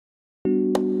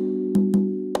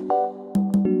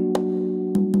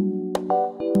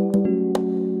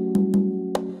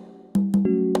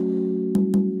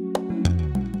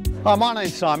Hi, my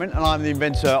name's Simon and I'm the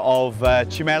inventor of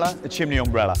Chimella, the Chimney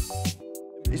Umbrella.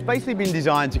 It's basically been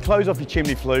designed to close off your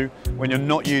chimney flue when you're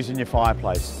not using your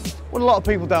fireplace. What a lot of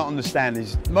people don't understand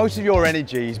is most of your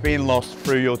energy is being lost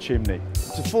through your chimney.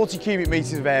 Up to 40 cubic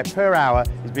metres of air per hour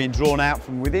is being drawn out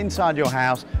from within inside your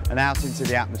house and out into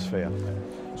the atmosphere.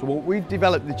 So what we've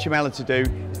developed the Chimella to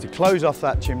do is to close off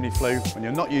that chimney flue when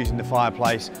you're not using the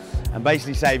fireplace and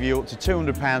basically save you up to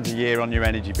 £200 a year on your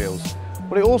energy bills.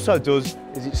 What it also does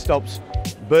is it stops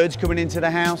birds coming into the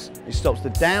house, it stops the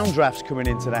downdrafts coming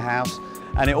into the house,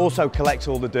 and it also collects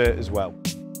all the dirt as well.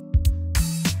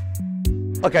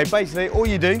 Okay, basically all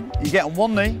you do, you get on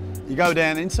one knee, you go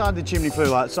down inside the chimney flue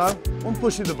like so, one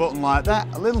push of the button like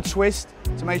that, a little twist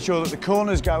to make sure that the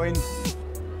corners go in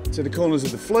to the corners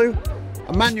of the flue.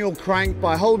 A manual crank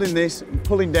by holding this and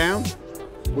pulling down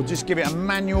will just give it a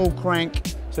manual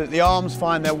crank so that the arms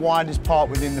find their widest part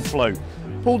within the flue.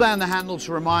 Pull down the handle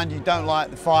to remind you don't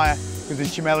light the fire because the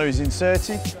Chimella is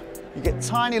inserted. You get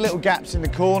tiny little gaps in the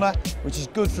corner, which is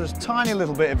good for a tiny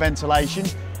little bit of ventilation,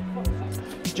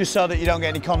 just so that you don't get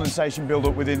any condensation build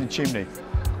up within the chimney.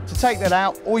 To take that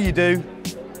out, all you do,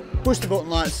 push the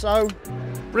button like so,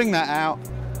 bring that out,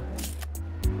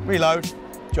 reload,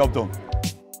 job done.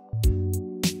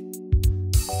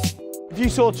 If you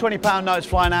saw £20 notes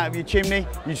flying out of your chimney,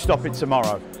 you'd stop it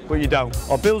tomorrow, but you don't.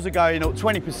 Our bills are going up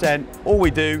 20%. All we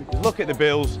do is look at the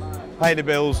bills, pay the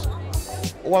bills.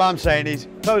 What I'm saying is,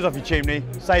 close off your chimney,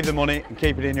 save the money and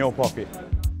keep it in your pocket.